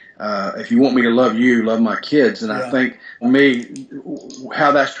industry, if you want me to love you, love my kids. And I think for me,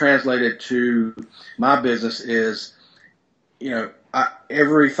 how that's translated to my business is,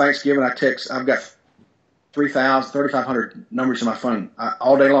 every Thanksgiving I text. I've got 3,500 numbers in my phone.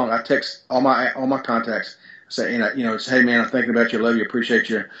 All day long, I text all my contacts. Say, it's, hey man, I'm thinking about you, love you, appreciate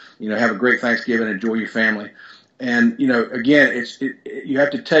you. Have a great Thanksgiving, enjoy your family. And again, you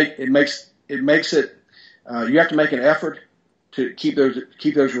have to take it makes it. You have to make an effort to keep those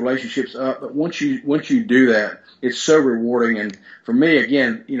relationships up. But once you do that, it's so rewarding. And for me,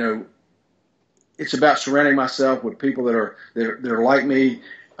 again, it's about surrounding myself with people that are like me.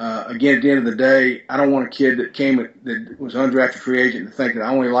 Again, at the end of the day, I don't want a kid that was undrafted free agent to think that I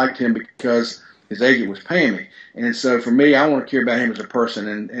only liked him because his agent was paying me. And so for me, I want to care about him as a person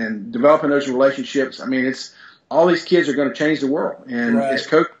and developing those relationships. I mean, it's all these kids are going to change the world. And as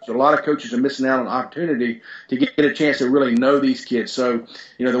coaches, a lot of coaches are missing out on the opportunity to get a chance to really know these kids. So,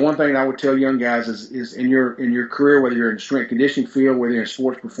 the one thing I would tell young guys is in your career, whether you're in the strength conditioning field, whether you're in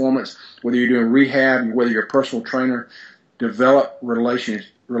sports performance, whether you're doing rehab, whether you're a personal trainer, develop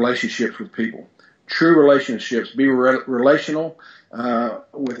relationships with people. True relationships. Be relational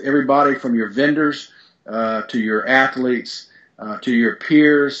with everybody from your vendors to your athletes to your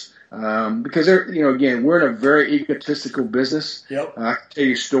peers, because again, we're in a very egotistical business. Yep. I can tell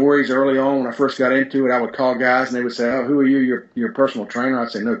you stories early on when I first got into it. I would call guys and they would say, "Oh, who are you? You're a personal trainer."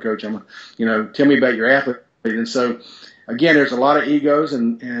 I'd say, "No, coach. Tell me about your athlete." And so, again, there's a lot of egos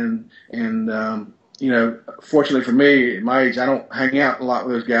and fortunately for me, at my age, I don't hang out a lot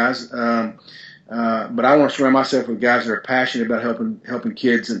with those guys. But I want to surround myself with guys that are passionate about helping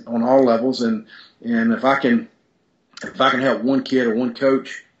kids on all levels. And if I can help one kid or one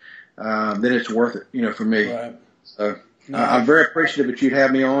coach, then it's worth it, for me. Right. So I'm very appreciative that you'd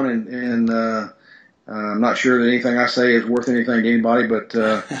have me on, and I'm not sure that anything I say is worth anything to anybody, but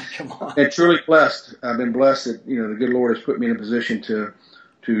Come on. I'm truly blessed. I've been blessed that the good Lord has put me in a position to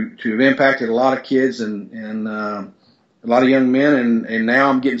have impacted a lot of kids and a lot of young men, and now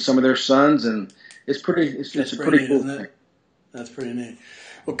I'm getting some of their sons, and it's a pretty neat, cool thing. That's pretty neat.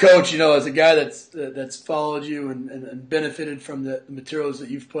 Well, Coach, as a guy that's followed you and benefited from the materials that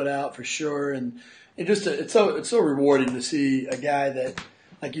you've put out for sure, and it's so rewarding to see a guy that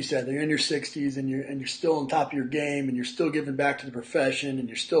like you said, they're in your 60s and you're still on top of your game and you're still giving back to the profession and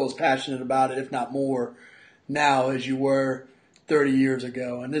you're still as passionate about it, if not more, now as you were 30 years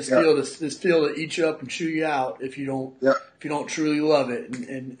ago. And this field will eat you up and chew you out if you don't truly love it.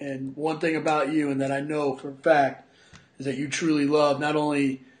 And one thing about you, and that I know for a fact, is that you truly love not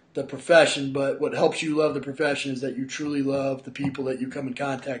only the profession, but what helps you love the profession is that you truly love the people that you come in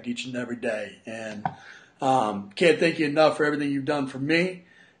contact each and every day. And can't thank you enough for everything you've done for me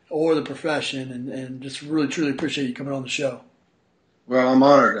or the profession, and just really truly appreciate you coming on the show. Well, I'm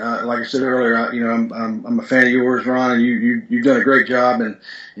honored. Like I said earlier, I'm a fan of yours, Ron. And you've done a great job, and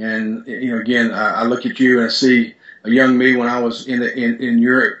again, I look at you and I see a young me when I was in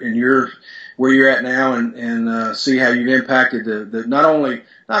your where you're at now, and see how you've impacted the not only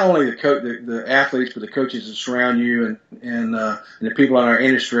the athletes, but the coaches that surround you, and the people in our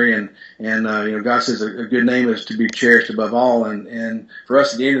industry, and God says a good name is to be cherished above all, and for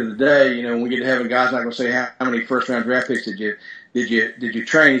us at the end of the day, when we get to heaven, God's not going to say how many first round draft picks did you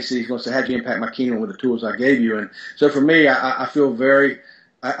train. He's going to say, how'd you impact my kingdom with the tools I gave you? And so for me, I feel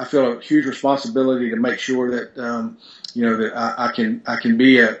a huge responsibility to make sure that that I can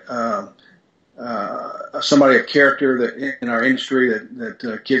be somebody of character that in our industry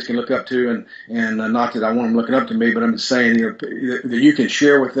that kids can look up to, and not that I want them looking up to me, but I'm just saying that you can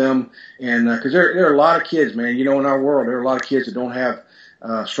share with them, and because there are a lot of kids, man, in our world there are a lot of kids that don't have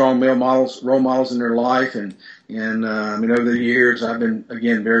strong role models in their life, and over the years I've been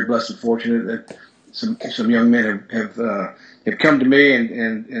again very blessed and fortunate that some young men have come to me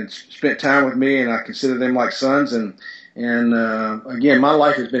and spent time with me, and I consider them like sons, and again my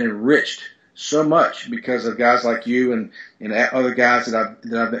life has been enriched so much because of guys like you and other guys that I've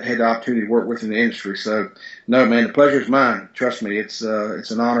had the opportunity to work with in the industry. So, no, man, the pleasure is mine. Trust me, it's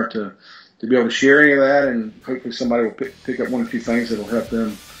an honor to be able to share any of that, and hopefully somebody will pick up one or two things that will help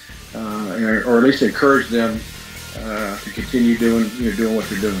them, or at least encourage them to continue doing what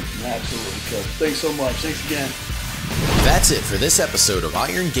they're doing. Absolutely, Coach. Thanks so much. Thanks again. That's it for this episode of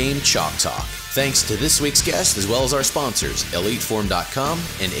Iron Game Chalk Talk. Thanks to this week's guest, as well as our sponsors, EliteForm.com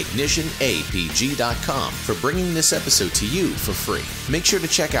and IgnitionAPG.com, for bringing this episode to you for free. Make sure to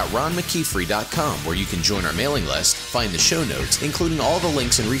check out RonMcKeefery.com, where you can join our mailing list, find the show notes, including all the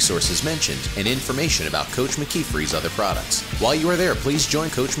links and resources mentioned, and information about Coach McKeefery's other products. While you are there, please join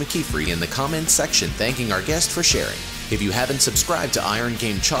Coach McKeefery in the comments section thanking our guest for sharing. If you haven't subscribed to Iron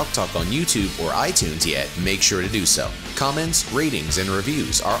Game Chalk Talk on YouTube or iTunes yet, make sure to do so. Comments, ratings, and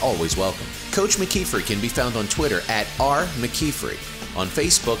reviews are always welcome. Coach McKeefery can be found on Twitter at @RMcKeefery, on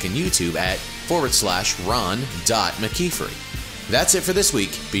Facebook and YouTube at /Ron.McKeefery. That's it for this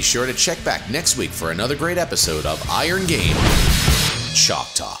week. Be sure to check back next week for another great episode of Iron Game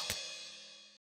Chalk Talk.